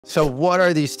So what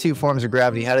are these two forms of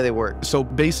gravity? How do they work? So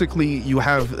basically, you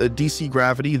have a DC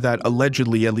gravity that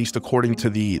allegedly, at least according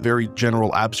to the very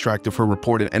general abstract of her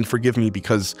report, and forgive me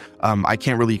because I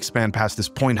can't really expand past this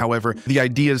point. However, the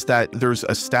idea is that there's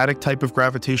a static type of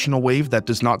gravitational wave that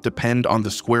does not depend on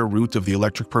the square root of the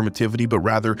electric permittivity, but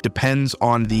rather depends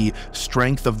on the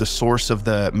strength of the source of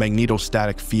the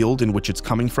magnetostatic field in which it's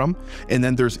coming from. And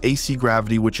then there's AC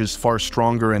gravity, which is far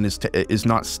stronger and is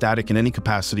not static in any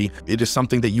capacity. It is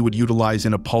something that you would utilize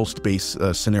in a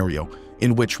pulsed-based scenario,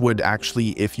 in which would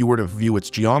actually, if you were to view its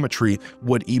geometry,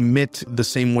 would emit the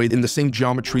same way, in the same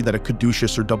geometry that a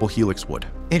caduceus or double helix would.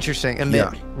 Interesting.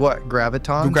 Emit what?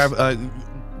 Gravitons?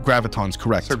 Gravitons,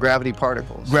 correct. So gravity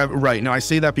particles. Right. Now, I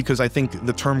say that because I think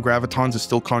the term gravitons is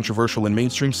still controversial in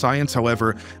mainstream science.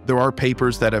 However, there are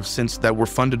papers that were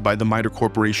funded by the MITRE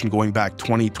Corporation going back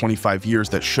 20-25 years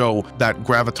that show that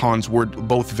gravitons were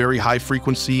both very high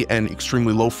frequency and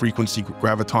extremely low frequency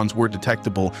gravitons were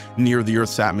detectable near the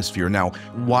Earth's atmosphere. Now,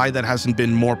 why that hasn't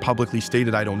been more publicly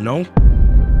stated, I don't know.